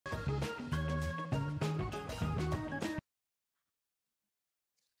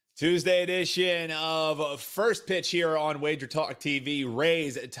Tuesday edition of First Pitch here on WagerTalk TV.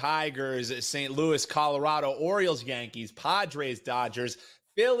 Rays, Tigers, St. Louis, Colorado, Orioles, Yankees, Padres, Dodgers,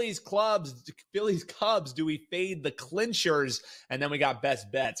 Phillies, Cubs. Do we fade the clinchers? And then we got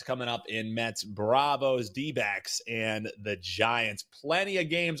best bets coming up in Mets, Bravos, D-backs, and the Giants. Plenty of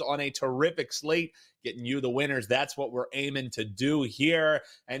games on a terrific slate, getting you the winners. That's what we're aiming to do here.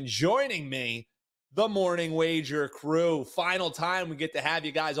 And joining me, the Morning Wager crew. Final time we get to have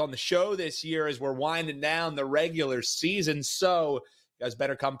you guys on the show this year as we're winding down the regular season. So you guys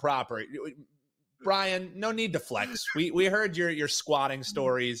better come proper. Bryan, no need to flex. We heard your squatting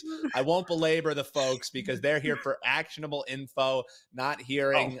stories. I won't belabor the folks because they're here for actionable info, not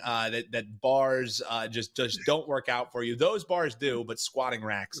hearing that bars just don't work out for you. Those bars do, but squatting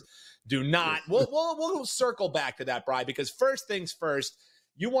racks do not. We'll circle back to that, Bryan, because first things first,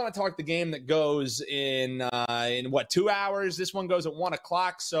 you want to talk the game that goes in 2 hours? This one goes at 1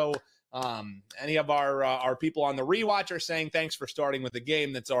 o'clock. So any of our people on the rewatch are saying thanks for starting with the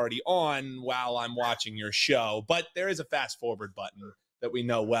game that's already on while I'm watching your show. But there is a fast forward button that we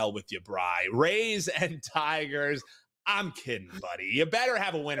know well with you, Bry. Rays and Tigers. I'm kidding, buddy. You better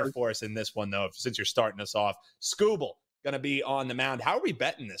have a winner for us in this one, though, since you're starting us off. Scooble going to be on the mound. How are we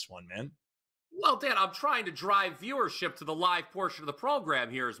betting this one, man? Well, Dan, I'm trying to drive viewership to the live portion of the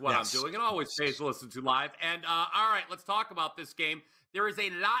program here is what I'm doing. It always pays to listen to live. And, all right, let's talk about this game. There is a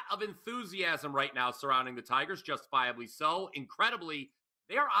lot of enthusiasm right now surrounding the Tigers, justifiably so. Incredibly,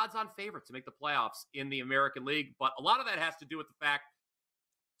 they are odds-on favorites to make the playoffs in the American League. But a lot of that has to do with the fact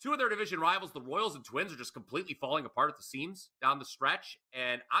two of their division rivals, the Royals and Twins, are just completely falling apart at the seams down the stretch.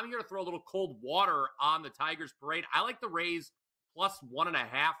 And I'm here to throw a little cold water on the Tigers parade. I like the Rays plus 1.5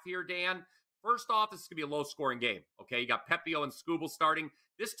 here, Dan. First off, this is going to be a low-scoring game, okay? You got Pepio and Scooble starting.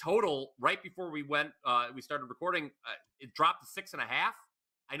 This total, right before we started recording, it dropped to 6.5.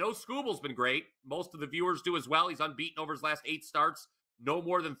 I know Scooble's been great. Most of the viewers do as well. He's unbeaten over his last 8 starts. No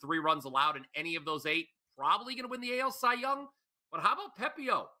more than 3 runs allowed in any of those 8. Probably going to win the AL Cy Young. But how about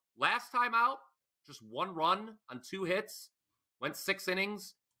Pepio? Last time out, just 1 run on 2 hits. Went 6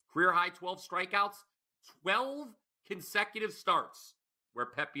 innings. Career-high 12 strikeouts. 12 consecutive starts where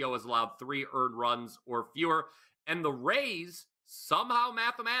Pepio has allowed 3 earned runs or fewer. And the Rays, somehow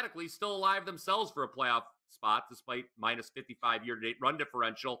mathematically, still alive themselves for a playoff spot, despite minus 55 year-to-date run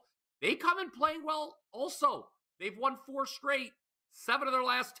differential. They come in playing well also. They've won 4 straight, 7 of their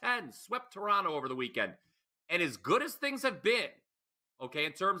last 10, swept Toronto over the weekend. And as good as things have been, okay,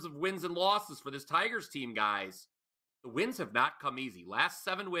 in terms of wins and losses for this Tigers team, guys, the wins have not come easy. Last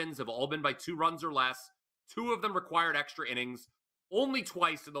 7 wins have all been by 2 runs or less. 2 of them required extra innings. Only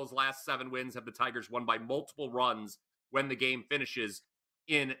twice in those last 7 wins have the Tigers won by multiple runs when the game finishes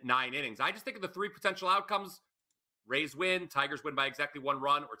in 9 innings. I just think of the 3 potential outcomes. Rays win, Tigers win by exactly 1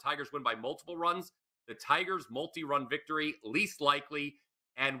 run, or Tigers win by multiple runs. The Tigers' multi-run victory, least likely.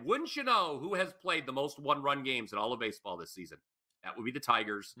 And wouldn't you know who has played the most 1-run games in all of baseball this season? That would be the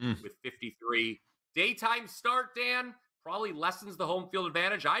Tigers with 53. Daytime start, Dan, probably lessens the home field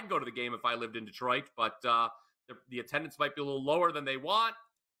advantage. I'd go to the game if I lived in Detroit, but the attendance might be a little lower than they want.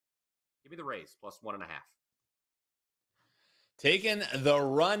 Give me the Rays plus 1.5. Taking the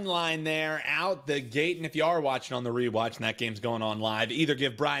run line there out the gate. And if you are watching on the rewatch and that game's going on live, either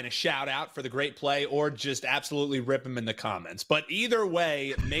give Bryan a shout out for the great play or just absolutely rip him in the comments. But either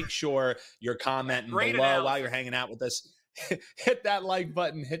way, make sure you're commenting below while you're hanging out with us. Hit that like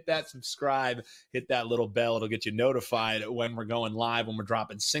button, hit that subscribe, hit that little bell. It'll get you notified when we're going live, when we're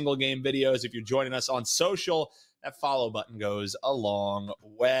dropping single game videos. If you're joining us on social, that follow button goes a long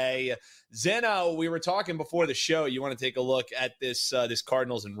way. Zinno, we were talking before the show. You want to take a look at this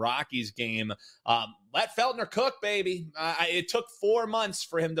Cardinals and Rockies game. Let Feltner cook, baby. It took 4 months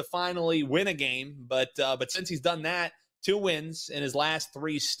for him to finally win a game, but since he's done that, 2 wins in his last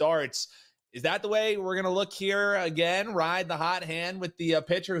 3 starts. Is that the way we're going to look here again? Ride the hot hand with the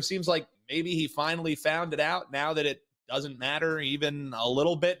pitcher who seems like maybe he finally found it out now that it doesn't matter even a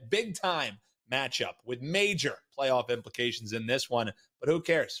little bit. Big time matchup with major playoff implications in this one. But who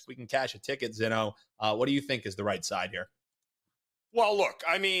cares? If we can cash a ticket, Zinno, what do you think is the right side here? Well, look,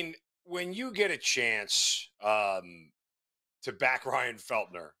 I mean, when you get a chance to back Ryan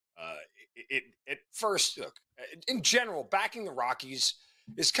Feltner, it first, look, in general, backing the Rockies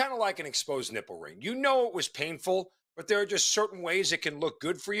is kind of like an exposed nipple ring. You know it was painful, but there are just certain ways it can look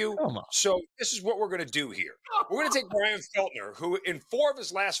good for you. So this is what we're going to do here. We're going to take Ryan Feltner, who in 4 of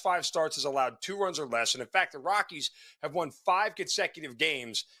his last 5 starts has allowed 2 runs or less. And in fact, the Rockies have won 5 consecutive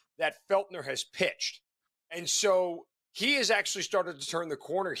games that Feltner has pitched. And so he has actually started to turn the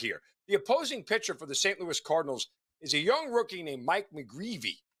corner here. The opposing pitcher for the St. Louis Cardinals is a young rookie named Mike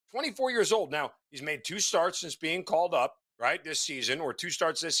McGreevy, 24 years old. Now, he's made 2 starts since being called up, right, this season, or 2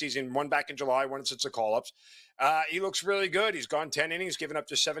 starts this season, one back in July, one since the call-ups. He looks really good. He's gone 10 innings, given up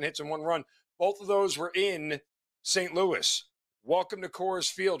just 7 hits and 1 run. Both of those were in St. Louis. Welcome to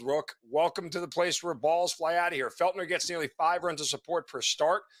Coors Field, Rook. Welcome to the place where balls fly out of here. Feltner gets nearly 5 runs of support per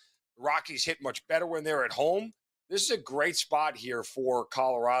start. The Rockies hit much better when they're at home. This is a great spot here for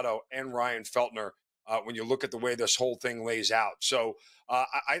Colorado and Ryan Feltner when you look at the way this whole thing lays out. So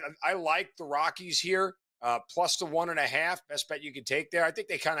I like the Rockies here, plus the 1.5. Best bet you can take there. I think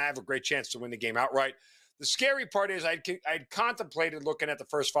they kind of have a great chance to win the game outright. The scary part is I'd contemplated looking at the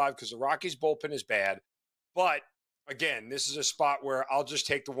first 5 because the Rockies' bullpen is bad. But, again, this is a spot where I'll just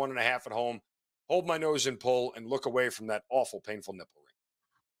take the 1.5 at home, hold my nose and pull, and look away from that awful, painful nipple ring.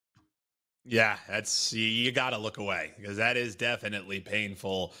 Yeah, you got to look away because that is definitely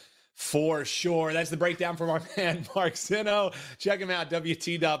painful for sure. That's the breakdown from our man, Mark Zinno. Check him out,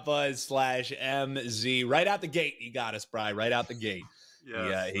 wt.buzz/MZ. Right out the gate, he got us, Bryan. Right out the gate.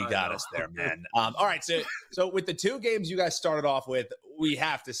 Yes, he got us there, man. All right, so with the 2 games you guys started off with, we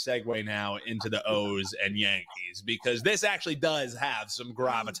have to segue now into the O's and Yankees because this actually does have some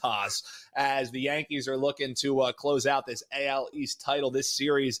gravitas as the Yankees are looking to close out this AL East title. This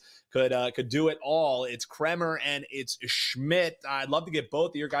series could do it all. It's Kremer and it's Schmidt. I'd love to get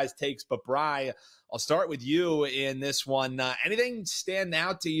both of your guys' takes, but Bryan, I'll start with you in this one. Anything stand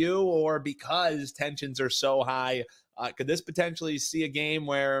out to you, or because tensions are so high, could this potentially see a game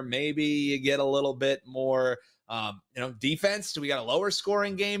where maybe you get a little bit more, defense? Do we got a lower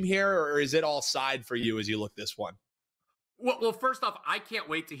scoring game here, or is it all side for you as you look this one? Well, first off, I can't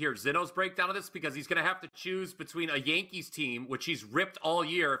wait to hear Zinno's breakdown of this because he's going to have to choose between a Yankees team, which he's ripped all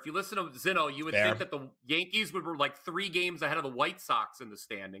year. If you listen to Zinno, you would think that the Yankees were like 3 games ahead of the White Sox in the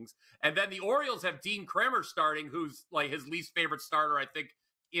standings. And then the Orioles have Dean Kremer starting, who's like his least favorite starter, I think,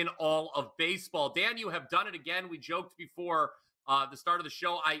 in all of baseball. Dan, you have done it again. We joked before the start of the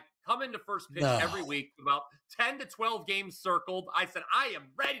show. I come into first pitch every week, about 10 to 12 games circled. I said, I am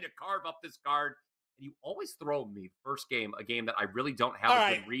ready to carve up this card. And you always throw me first game, a game that I really don't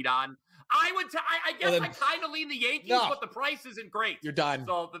have a good read on. I guess I kind of lean the Yankees, but the price isn't great. You're done.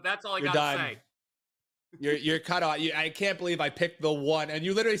 So that's all I got to say. You're cut off. I can't believe I picked the one. And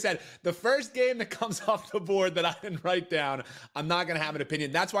you literally said the first game that comes off the board that I didn't write down, I'm not going to have an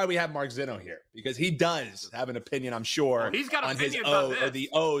opinion. That's why we have Mark Zinno here, because he does have an opinion, I'm sure, well, he's got on his O, or the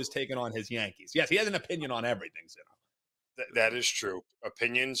O's taking on his Yankees. Yes, he has an opinion on everything, Zinno. That is true.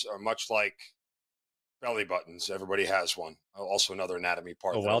 Opinions are much like belly buttons. Everybody has one. Also another anatomy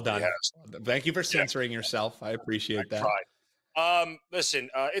part. Oh, well done. Thank you for censoring yourself. I appreciate that. Tried. Listen,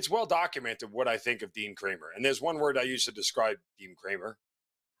 it's well documented what I think of Dean Kremer. And there's one word I use to describe Dean Kremer.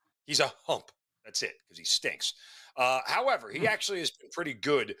 He's a hump. That's it, because he stinks. However, he actually has been pretty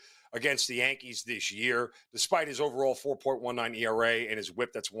good against the Yankees this year, despite his overall 4.19 ERA and his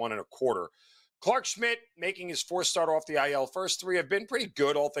whip that's 1.25. Clark Schmidt making his 4th start off the IL. First 3 have been pretty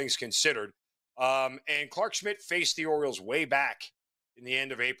good, all things considered. And Clark Schmidt faced the Orioles way back in the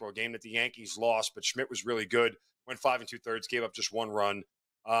end of April, a game that the Yankees lost, but Schmidt was really good. Went 5 2/3, gave up just 1 run.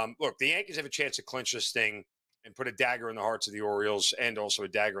 Look, the Yankees have a chance to clinch this thing and put a dagger in the hearts of the Orioles, and also a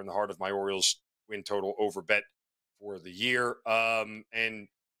dagger in the heart of my Orioles win total over bet for the year. And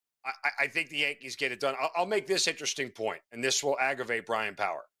I think the Yankees get it done. I'll make this interesting point, and this will aggravate Brian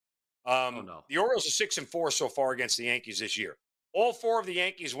Power. The Orioles are 6-4 so far against the Yankees this year. All 4 of the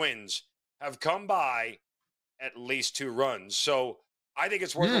Yankees' wins have come by at least 2 runs. So I think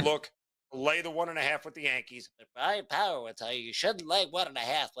it's worth a look. Lay the 1.5 with the Yankees. But Brian Power will tell you shouldn't lay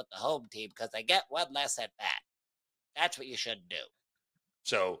 1.5 with the home team because they get 1 less at bat. That's what you should do.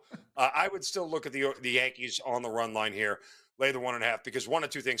 So I would still look at the Yankees on the run line here. Lay the 1.5 because 1 of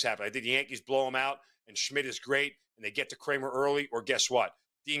 2 things happen. I think the Yankees blow them out, and Schmidt is great, and they get to Kremer early. Or guess what?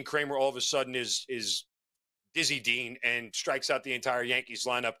 Dean Kremer all of a sudden is Dizzy Dean and strikes out the entire Yankees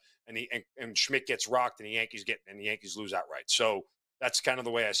lineup, and Schmidt gets rocked, and the Yankees lose outright. So that's kind of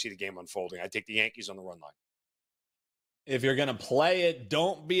the way I see the game unfolding. I take the Yankees on the run line. If you're going to play it,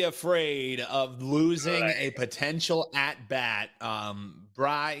 don't be afraid of losing a potential at-bat.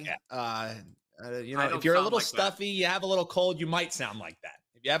 Bryan, if you're a little stuffy, you have a little cold, you might sound like that.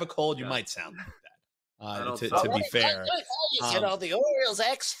 If you have a cold, you might sound like that, to be fair. The Orioles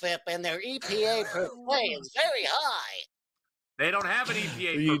XFIP and their EPA per play is very high. They don't have an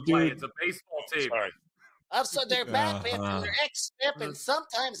EPA per play. It's a baseball team. Sorry. Also, their BABIP and their XFIP and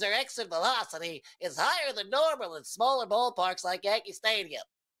sometimes their exit velocity is higher than normal in smaller ballparks like Yankee Stadium.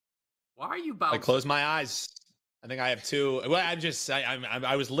 Why are you bouncing? I close my eyes. I think I have 2. Well,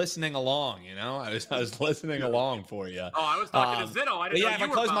 I was listening along, you know, I was listening along for you. Oh, I was talking to Zinno. I didn't know Yeah, if you I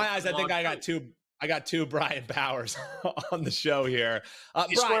were close my bouncing eyes, I think along, I got too. 2. I got 2 Bryan Powers on the show here.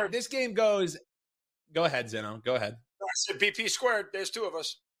 BP Bryan, squared. this game goes. Go ahead, Zinno. Go ahead. I said BP squared. There's 2 of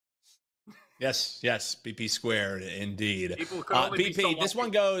us. Yes, BP squared, indeed. People could only be so BP, this lucky. one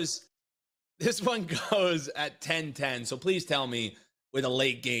goes. This one goes at 10-10. So please tell me, with a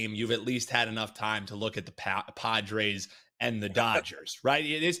late game, you've at least had enough time to look at the Padres and the Dodgers, right?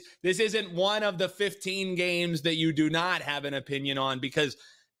 This isn't one of the 15 games that you do not have an opinion on, because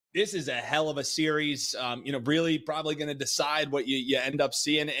this is a hell of a series. You know, really probably going to decide what you end up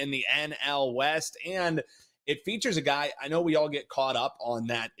seeing in the NL West. And it features a guy, I know we all get caught up on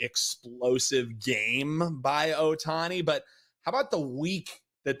that explosive game by Ohtani, but how about the week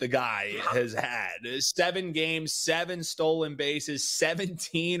that the guy has had? 7 games, 7 stolen bases,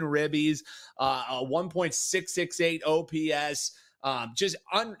 17 ribbies, a 1.668 OPS.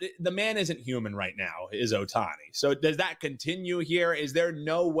 The man isn't human right now, is Ohtani. So does that continue here? Is there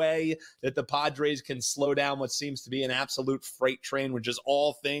no way that the Padres can slow down what seems to be an absolute freight train, with just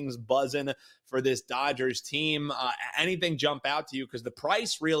all things buzzing for this Dodgers team? Anything jump out to you? Because the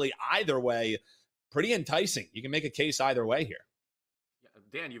price really, either way, pretty enticing. You can make a case either way here.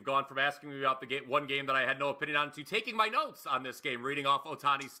 Dan, you've gone from asking me about the one game that I had no opinion on to taking my notes on this game, reading off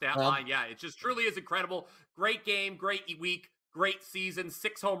Ohtani's stat line. Yeah, it just truly is incredible. Great game, great week, great season.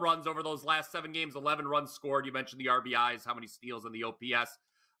 6 home runs over those last 7 games, 11 runs scored. You mentioned the RBIs, how many steals, and the OPS.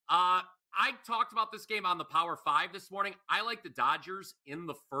 I talked about this game on the Power 5 this morning. I like the Dodgers in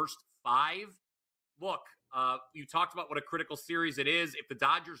the first 5. Look, you talked about what a critical series it is. If the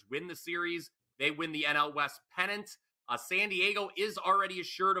Dodgers win the series, they win the NL West pennant. San Diego is already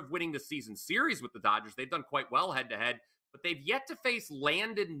assured of winning the season series with the Dodgers. They've done quite well head-to-head, but they've yet to face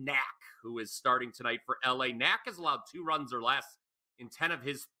Landon Knack, who is starting tonight for LA. Knack has allowed 2 runs or less in 10 of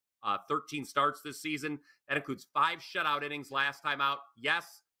his 13 starts this season. That includes 5 shutout innings last time out.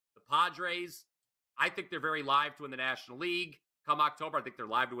 Yes, the Padres, I think they're very live to win the National League. Come October, I think they're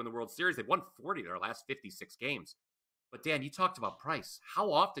live to win the World Series. They've won 40 of their last 56 games. But Dan, you talked about price. How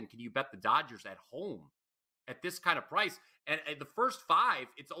often can you bet the Dodgers at home at this kind of price? And the first 5,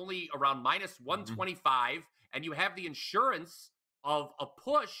 it's only around minus 125, and you have the insurance of a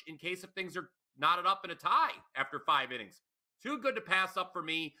push in case if things are knotted up in a tie after 5 innings. Too good to pass up for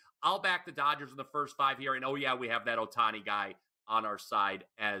me. I'll back the Dodgers in the first 5 here, and oh yeah, we have that Ohtani guy on our side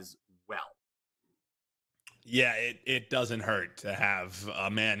as well. Yeah, it doesn't hurt to have a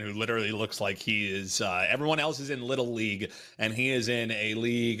man who literally looks like he is, everyone else is in Little League, and he is in a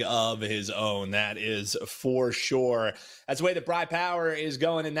league of his own. That is for sure. That's the way that Bry Power is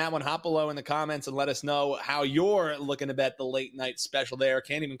going in that one. Hop below in the comments and let us know how you're looking to bet the late night special there.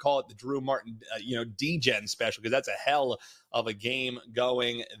 Can't even call it the Drew Martin, D-Gen special, because that's a hell of a game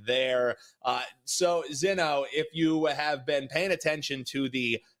going there. So, Zinno, if you have been paying attention to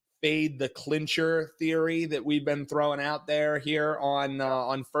the fade the clincher theory that we've been throwing out there here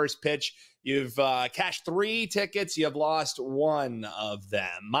on First Pitch, you've cashed 3 tickets. You've lost 1 of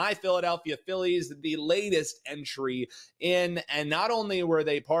them. My Philadelphia Phillies, the latest entry in, and not only were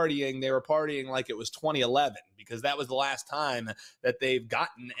they were partying like it was 2011, because that was the last time that they've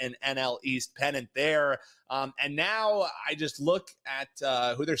gotten an NL East pennant there. And now I just look at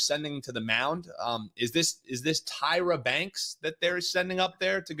who they're sending to the mound. Is this Tyra Banks that they're sending up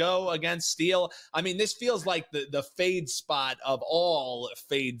there to go against Steele? I mean, this feels like the fade spot of all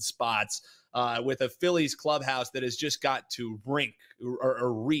fade spots, with a Phillies clubhouse that has just got to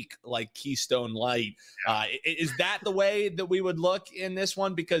reek like Keystone Light. Is that the way that we would look in this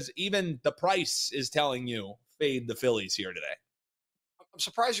one? Because even the price is telling you fade the Phillies here today. I'm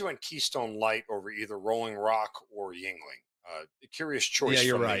surprised you went Keystone Light over either Rolling Rock or Yingling. Curious choice. Yeah,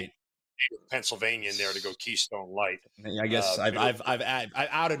 you're from right. Pennsylvania in there to go Keystone Light. I guess I've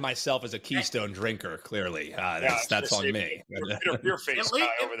outed myself as a Keystone drinker. Clearly, that's on me. Your face guy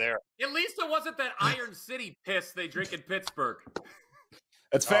over there. At least it wasn't that Iron City piss they drink in Pittsburgh.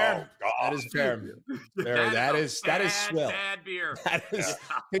 That's fair. Oh, that is fair. That is swill. Bad beer. That is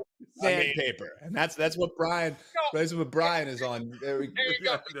sandpaper, and that's what Bryan. That's what Bryan is on. There you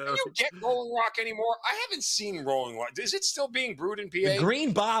go. Can you get Rolling Rock anymore? I haven't seen Rolling Rock. Is it still being brewed in PA? The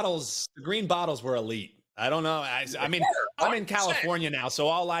green bottles were elite. I don't know. I mean, I'm in California now, so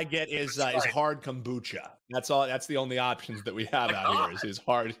all I get is hard kombucha. That's all. That's the only options that we have out here is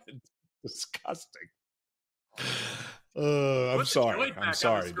hard. Disgusting. I'm sorry.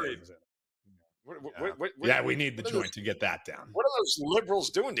 What, we need the joint to get that down. What are those liberals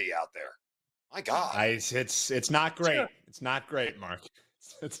doing to you out there? My God, it's not great. It's not great, Mark.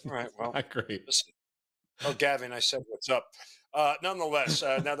 It's all right. Well, not great. Listen, Oh, Gavin, I said what's up. Nonetheless,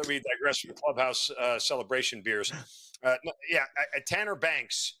 now that we digress from clubhouse celebration beers, Tanner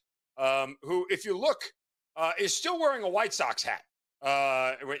Banks, who, if you look, is still wearing a White Sox hat.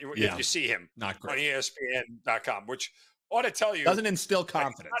 If you see him Not on great. ESPN.com, which ought to tell you Doesn't instill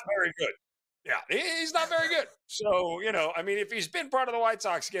confidence. not very good. Yeah, he's not very good. So, I mean, if he's been part of the White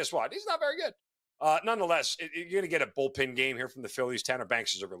Sox, guess what? He's not very good. Nonetheless, you're going to get a bullpen game here from the Phillies. Tanner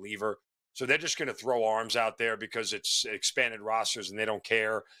Banks is a reliever. So they're just going to throw arms out there because it's expanded rosters and they don't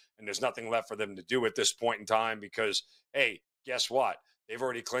care. And there's nothing left for them to do at this point in time because, hey, guess what? They've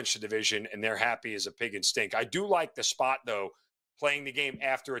already clinched the division and they're happy as a pig in stink. I do like the spot, though, playing the game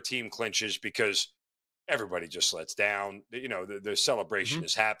after a team clinches because everybody just lets down. The celebration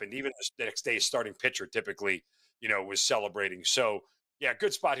has happened. Even the next day's starting pitcher typically, was celebrating. So, yeah,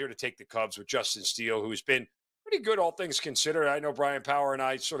 good spot here to take the Cubs with Justin Steele, who's been pretty good, all things considered. I know Brian Power and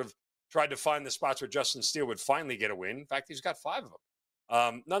I sort of tried to find the spots where Justin Steele would finally get a win. In fact, he's got 5 of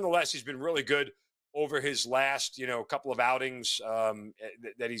them. Nonetheless, he's been really good over his last, couple of outings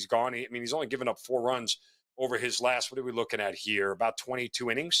that he's gone. He's only given up 4 runs over his last, what are we looking at here? About 22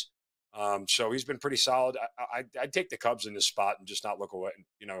 innings. So he's been pretty solid. I'd take the Cubs in this spot and just not look away,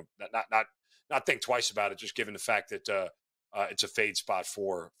 not think twice about it, just given the fact that it's a fade spot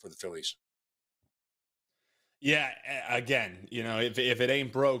for the Phillies. Yeah, again, if it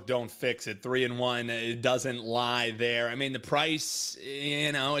ain't broke, don't fix it. 3-1, it doesn't lie there. I mean, the price,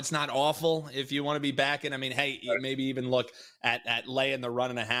 it's not awful if you want to be backing. I mean, hey, maybe even look at laying the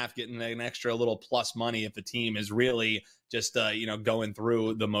 1.5, getting an extra little plus money if the team is really just going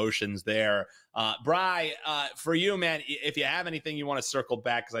through the motions there. Bri, for you, man, if you have anything you want to circle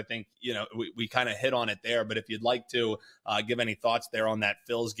back, because I think we kind of hit on it there, but if you'd like to give any thoughts there on that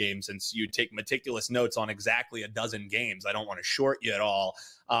Phils game, since you take meticulous notes on exactly a dozen games, I don't want to short you at all.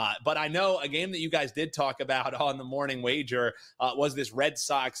 But I know a game that you guys did talk about on the morning wager was this Red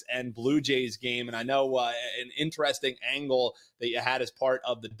Sox and Blue Jays game. And I know an interesting angle that you had as part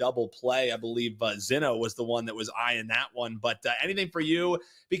of the double play. I believe Zinno was the one that was eyeing that one. But anything for you?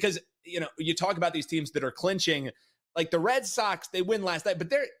 Because, you talk about these teams that are clinching, like the Red Sox, they win last night, but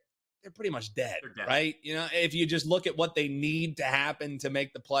they're pretty much dead, right? If you just look at what they need to happen to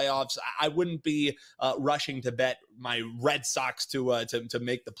make the playoffs, I wouldn't be rushing to bet my Red Sox to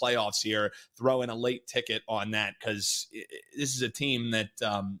make the playoffs here, throw in a late ticket on that, because this is a team that,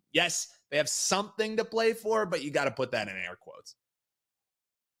 yes, they have something to play for, but you got to put that in air quotes.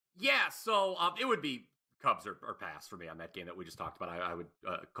 Yeah, so it would be Cubs or pass for me on that game that we just talked about. I would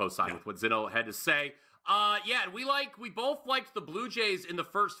co-sign with what Zinno had to say. We both liked the Blue Jays in the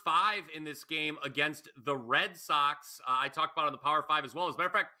first 5 in this game against the Red Sox. I talked about it on the Power 5 as well. As a matter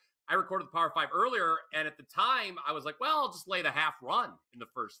of fact, I recorded the Power 5 earlier, and at the time, I was like, well, I'll just lay the half run in the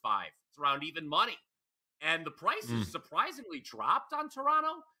first 5. It's around even money. And the price is surprisingly dropped on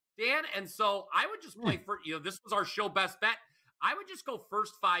Toronto, Dan. And so I would just play for, this was our show best bet. I would just go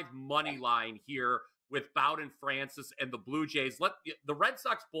first 5 money line here with Bowden, Francis, and the Blue Jays. The Red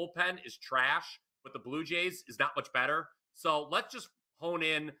Sox bullpen is trash, but the Blue Jays is not much better. So let's just hone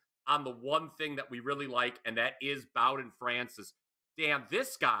in on the one thing that we really like, and that is Bowden Francis. Damn,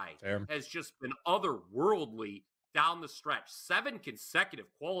 this guy has just been otherworldly down the stretch. 7 consecutive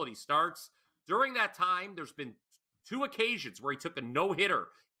quality starts. During that time, there's been 2 occasions where he took a no-hitter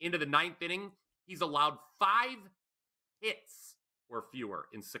into the 9th inning. He's allowed 5 hits or fewer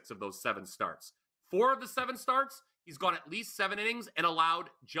in 6 of those 7 starts. 4 of the 7 starts, he's gone at least 7 innings and allowed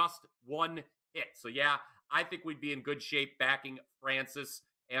just 1 hit. So, yeah, I think we'd be in good shape backing Francis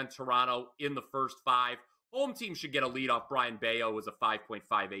and Toronto in the first 5. Home team should get a lead off. Brian Bayo is a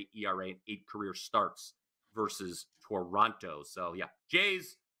 5.58 ERA and 8 career starts versus Toronto. So, yeah,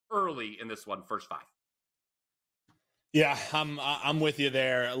 Jays early in this one, first 5. Yeah, I'm with you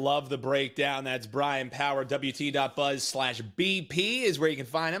there. Love the breakdown. That's Bryan Power. WT.buzz/BP is where you can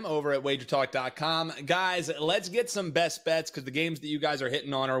find him over at WagerTalk.com. Guys, let's get some best bets, because the games that you guys are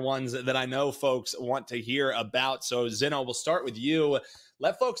hitting on are ones that I know folks want to hear about. So, Zinno, we'll start with you.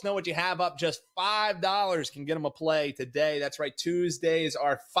 Let folks know what you have up. Just $5 can get them a play today. That's right. Tuesdays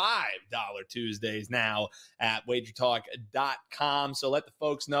are $5 Tuesdays now at WagerTalk.com. So let the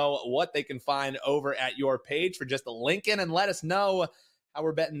folks know what they can find over at your page for just a link in, and let us know how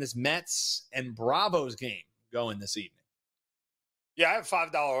we're betting this Mets and Bravos game going this evening. Yeah, I have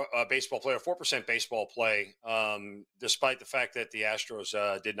 $5 baseball play, or 4% baseball play, despite the fact that the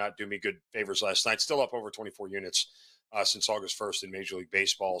Astros did not do me good favors last night. Still up over 24 units. Since August 1st in Major League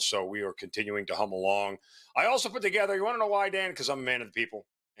Baseball. So we are continuing to hum along. I also put together, you want to know why, Dan? Because I'm a man of the people,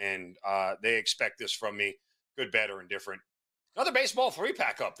 and they expect this from me, good, better, and different. Another baseball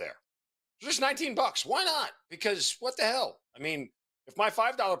 3-pack up there. Just $19. Why not? Because what the hell? I mean, if my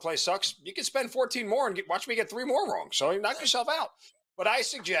 $5 play sucks, you can spend 14 more and watch me get 3 more wrong. So knock yourself out. But I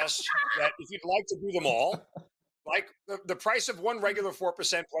suggest that if you'd like to do them all, like the price of one regular 4%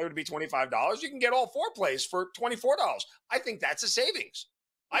 play would be $25. You can get all 4 plays for $24. I think that's a savings.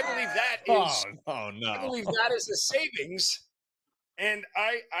 I believe that is. Oh no! I believe that is a savings. And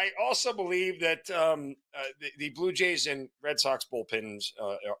I also believe that the Blue Jays and Red Sox bullpens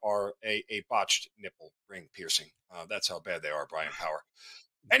are a botched nipple ring piercing. That's how bad they are, Brian Power.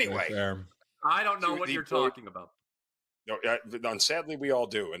 Anyway, I don't know what you're talking about. No, sadly, we all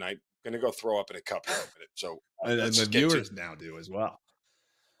do, and I'm going to go throw up in a cup in a minute. So, and the viewers now do as well.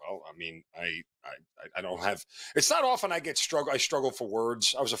 Well, I mean, I don't have. It's not often I struggle for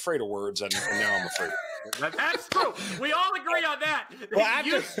words. I was afraid of words, and now I'm afraid. That's true. We all agree on that. Well,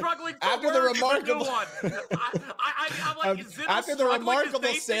 after, struggling for after words the remarkable one. I'm like, after the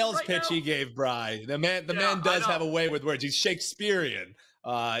remarkable sales right pitch now? he gave Bry, the man does have a way with words. He's Shakespearean.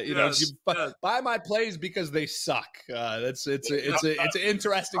 Buy my plays because they suck. It's an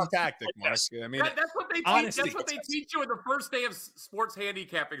interesting tactic, Mark. I mean, that's what they teach. Honestly, that's what they teach you in the first day of sports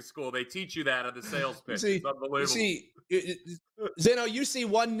handicapping school. They teach you that at the sales pitch. It's unbelievable. Zinno, you see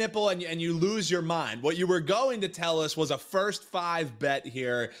one nipple and you lose your mind. What you were going to tell us was a first 5 bet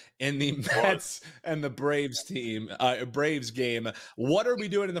here in the Mets and the Braves game. What are we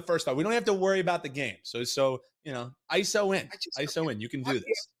doing in the first 5? We don't have to worry about the game. So ISO in. ISO in. You can do this.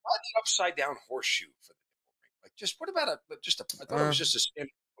 Why the upside down horseshoe for the nipple ring? Like, just what about I thought it was just a standard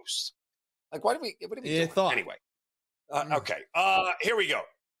post. Like, what are we doing? Anyway. Okay. Here we go.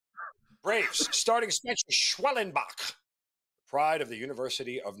 Braves starting Spencer Schwellenbach, pride of the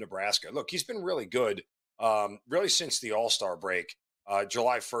University of Nebraska. Look, he's been really good, really since the All-Star break,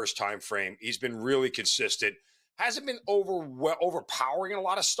 July 1st timeframe. He's been really consistent. Hasn't been overpowering in a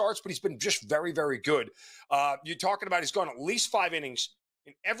lot of starts, but he's been just very, very good. You're talking about he's gone at least 5 innings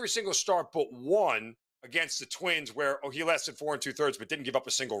in every single start but one against the Twins, where he lasted 4 2/3 but didn't give up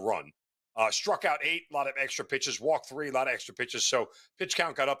a single run. Struck out 8, a lot of extra pitches, walked 3, a lot of extra pitches. So pitch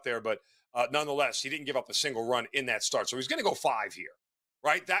count got up there, but nonetheless, he didn't give up a single run in that start. So he's going to go 5 here,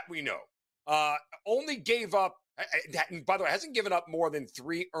 right? That we know. Only gave up, by the way, hasn't given up more than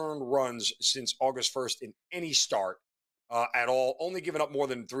 3 earned runs since August 1st in any start at all. Only given up more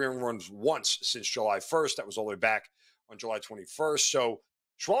than 3 earned runs once since July 1st. That was all the way back on July 21st. So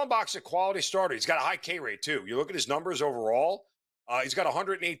Schwellenbach's a quality starter. He's got a high K rate, too. You look at his numbers overall, he's got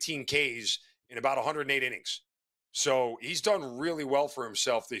 118 Ks in about 108 innings. So he's done really well for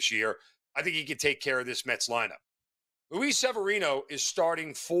himself this year. I think he can take care of this Mets lineup. Luis Severino is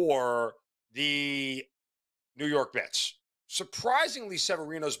starting for the New York Mets. Surprisingly,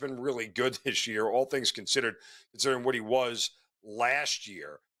 Severino's been really good this year, all things considered, considering what he was last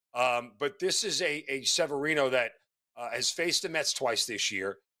year. But this is a Severino that has faced the Mets twice this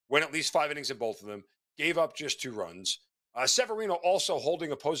year, went at least 5 innings in both of them, gave up just 2 runs. Severino also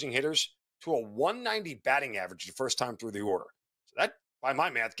holding opposing hitters to a 190 batting average the first time through the order. So that, by my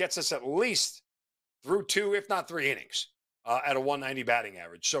math, gets us at least through 2, if not 3 innings at a 190 batting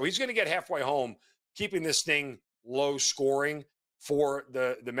average. So he's going to get halfway home, keeping this thing low scoring for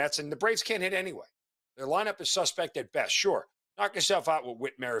the Mets. And the Braves can't hit anyway. Their lineup is suspect at best. Sure, knock yourself out with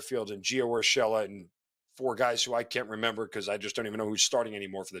Whit Merrifield and Gio Urshela and 4 guys who I can't remember because I just don't even know who's starting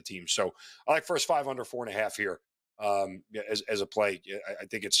anymore for the team. So I like first 5 under 4.5 here. As a play. I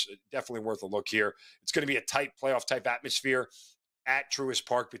think it's definitely worth a look here. It's going to be a tight playoff type atmosphere at Truist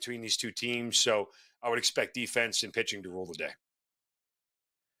Park between these two teams. So I would expect defense and pitching to rule the day.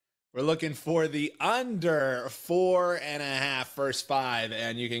 We're looking for the under 4.5 first 5,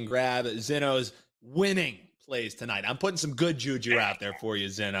 and you can grab Zinno's winning plays tonight. I'm putting some good juju out there for you,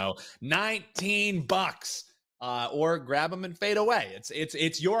 Zinno. $19. Or grab them and fade away.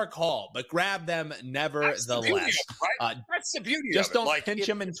 It's your call, but grab them nevertheless. That's the beauty of it, right? That's the beauty just of it. Don't pinch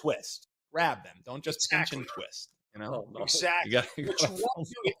them and twist. Grab them. Don't just pinch and twist. Exactly.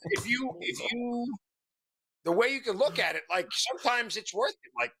 If you the way you can look at it, like sometimes it's worth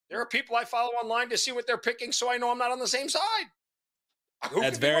it. Like there are people I follow online to see what they're picking, so I know I'm not on the same side.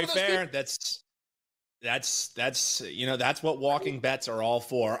 That's very fair. That's what walking bets are all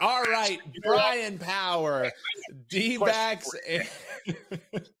for. All right, Bryan Power, D-backs.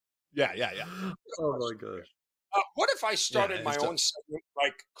 Yeah. Oh my gosh. What if I started my own segment,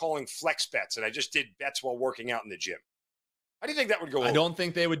 like calling flex bets, and I just did bets while working out in the gym? How do you think that would go? I don't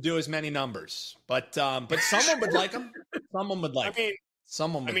think they would do as many numbers, but someone would like them. Someone would like.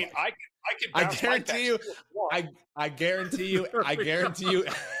 Someone would. I could. I guarantee you. I guarantee you.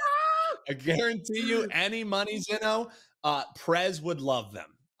 I guarantee you any money, Zinno, Prez would love them.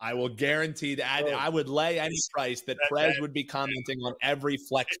 I will guarantee that. I would lay any price that Prez would be commenting on every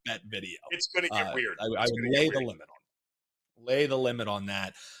flex bet video. It's going to get weird. I would lay the limit on it. Lay the limit on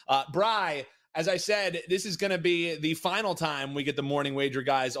that. Bri, as I said, this is going to be the final time we get the Morning Wager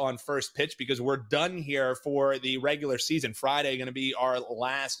guys on First Pitch because we're done here for the regular season. Friday going to be our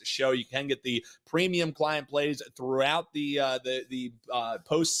last show. You can get the premium client plays throughout the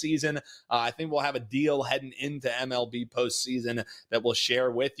postseason. I think we'll have a deal heading into MLB postseason that we'll share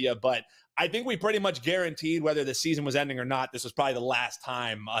with you. But I think we pretty much guaranteed whether the season was ending or not, this was probably the last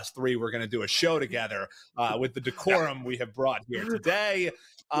time us three were going to do a show together with the decorum we have brought here today.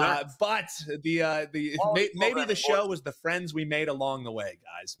 But maybe the show was the friends we made along the way,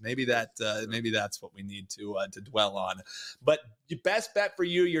 guys. Maybe that's what we need to dwell on. But your best bet for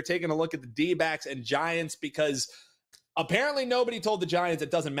you, you're taking a look at the D-backs and Giants because apparently nobody told the Giants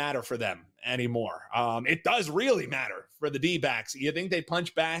it doesn't matter for them anymore. It does really matter for the D-backs. You think they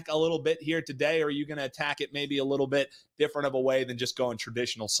punch back a little bit here today, or are you going to attack it maybe a little bit different of a way than just going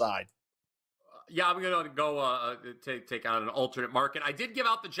traditional side? Yeah, I'm going to go take on an alternate market. I did give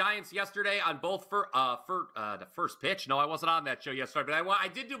out the Giants yesterday on both for the First Pitch. No, I wasn't on that show yesterday, but I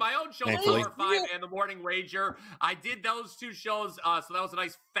did do my own show, Thankfully. Power 5 and the Morning Wager. I did those two shows, so that was a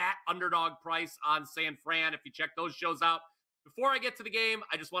nice fat underdog price on San Fran. If you check those shows out. Before I get to the game,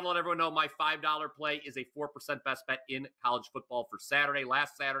 I just want to let everyone know my $5 play is a 4% best bet in college football for Saturday.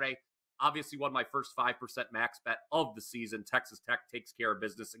 Last Saturday, obviously won my first 5% max bet of the season. Texas Tech takes care of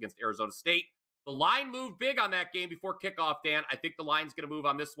business against Arizona State. The line moved big on that game before kickoff, Dan. I think the line's going to move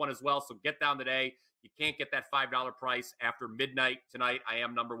on this one as well, so get down today. You can't get that $5 price after midnight tonight. I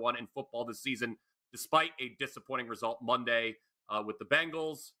am number one in football this season, despite a disappointing result Monday with the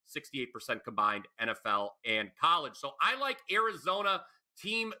Bengals, 68% combined NFL and college. So I like Arizona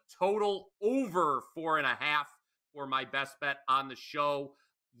team total over 4.5 for my best bet on the show.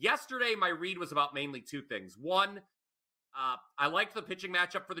 Yesterday, my read was about mainly two things. One, I liked the pitching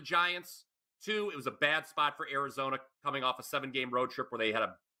matchup for the Giants. Two, it was a bad spot for Arizona coming off a 7-game road trip where they had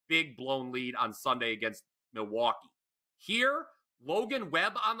a big blown lead on Sunday against Milwaukee. Here, Logan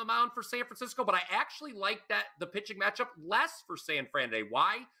Webb on the mound for San Francisco, but I actually like the pitching matchup less for San Fran today.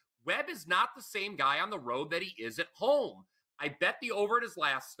 Why? Webb is not the same guy on the road that he is at home. I bet the over at his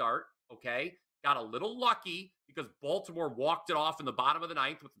last start, okay? Got a little lucky because Baltimore walked it off in the bottom of the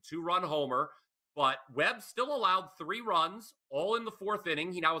ninth with a 2-run homer. But Webb still allowed 3 runs, all in the 4th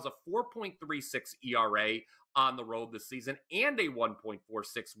inning. He now has a 4.36 ERA on the road this season and a 1.46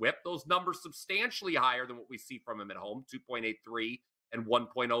 whip. Those numbers substantially higher than what we see from him at home, 2.83 and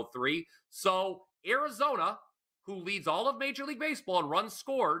 1.03. So Arizona, who leads all of Major League Baseball in runs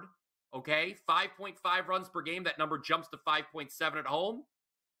scored, okay, 5.5 runs per game. That number jumps to 5.7 at home.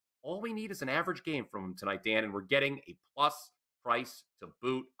 All we need is an average game from him tonight, Dan, and we're getting a plus price to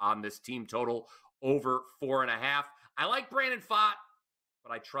boot on this team total over 4.5. I like Brandon Pfaadt,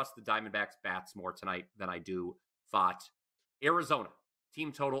 but I trust the Diamondbacks bats more tonight than I do Pfaadt. Arizona,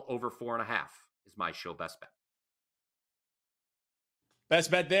 team total over 4.5 is my show best bet. Best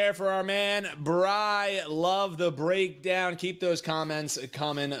bet there for our man, Bri. Love the breakdown. Keep those comments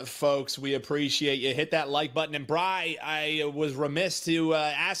coming, folks. We appreciate you. Hit that like button. And Bri, I was remiss to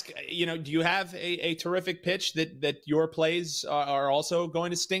ask, do you have a terrific pitch that your plays are also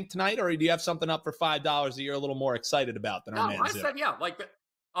going to stink tonight? Or do you have something up for $5 that you're a little more excited about than our man? I said, yeah, like the,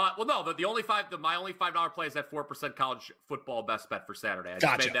 my only $5 play is that 4% college football best bet for Saturday. I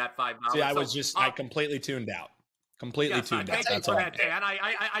just made that $5. See, I completely tuned out. Completely tuned out. That's all. And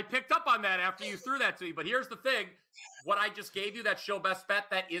I picked up on that after you threw that to me. But here's the thing. What I just gave you, that show best bet,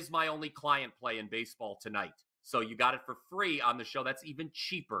 that is my only client play in baseball tonight. So you got it for free on the show. That's even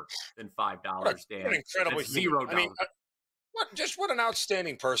cheaper than $5, Dan. What incredible $0. I mean, what an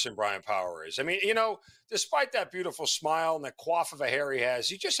outstanding person Brian Power is. I mean, despite that beautiful smile and that coif of a hair he has,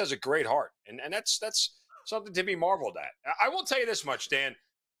 he just has a great heart. And that's something to be marveled at. I will tell you this much, Dan.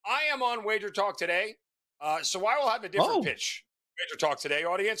 I am on WagerTalk today. So I will have a different pitch. WagerTalk today,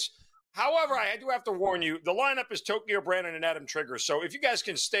 audience. However, I do have to warn you, the lineup is Tokyo Brandon and Adam Trigger. So if you guys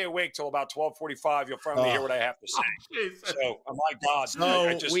can stay awake till about 12:45, you'll finally hear what I have to say. So, my God.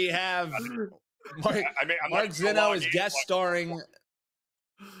 So we have Mark Zinno is guest starring.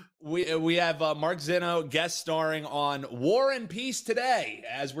 We have Mark Zinno guest starring on War and Peace today,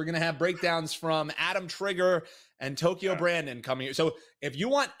 as we're going to have breakdowns from Adam Trigger and Tokyo Brandon coming here. So if you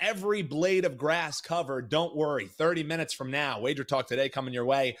want every blade of grass covered, don't worry. 30 minutes from now, WagerTalk today coming your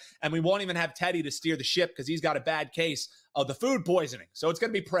way. And we won't even have Teddy to steer the ship because he's got a bad case the food poisoning. So it's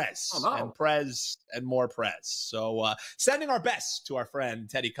going to be Prez and Prez and more Prez. So sending our best to our friend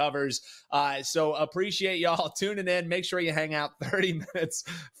Teddy Covers. So appreciate y'all tuning in. Make sure you hang out 30 minutes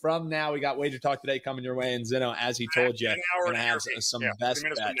from now. We got Wager Talk today coming your way. And Zinno, as he told you, going to have some best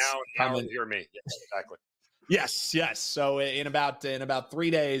bets coming. Hear me. Yeah, exactly. Yes. So in about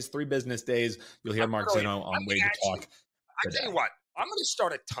 3 days, 3 business days, you'll hear Mark Zinno on Wager Talk. I tell you what, I'm going to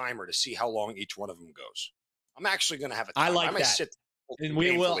start a timer to see how long each one of them goes. I'm actually going to have a timer. I like that. And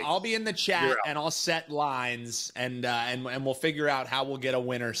we will. I'll be in the chat and I'll set lines and we'll figure out how we'll get a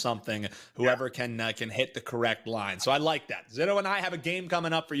win or something. Whoever can hit the correct line. So I like that. Zinno and I have a game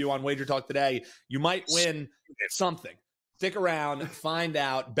coming up for you on Wager Talk today. You might win something. Stick around, find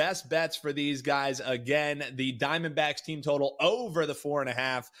out. Best bets for these guys. Again, the Diamondbacks team total over the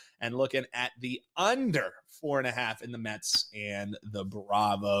 4.5 and looking at the under 4.5 in the Mets and the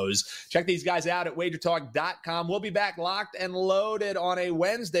Bravos. Check these guys out at WagerTalk.com. We'll be back locked and loaded on a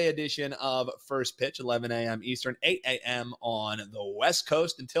Wednesday edition of First Pitch, 11 a.m. Eastern, 8 a.m. on the West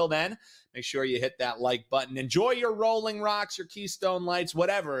Coast. Until then, make sure you hit that like button. Enjoy your Rolling Rocks, your Keystone Lights,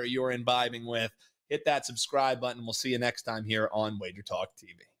 whatever you're imbibing with. Hit that subscribe button. We'll see you next time here on Wager Talk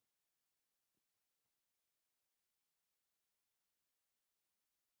TV.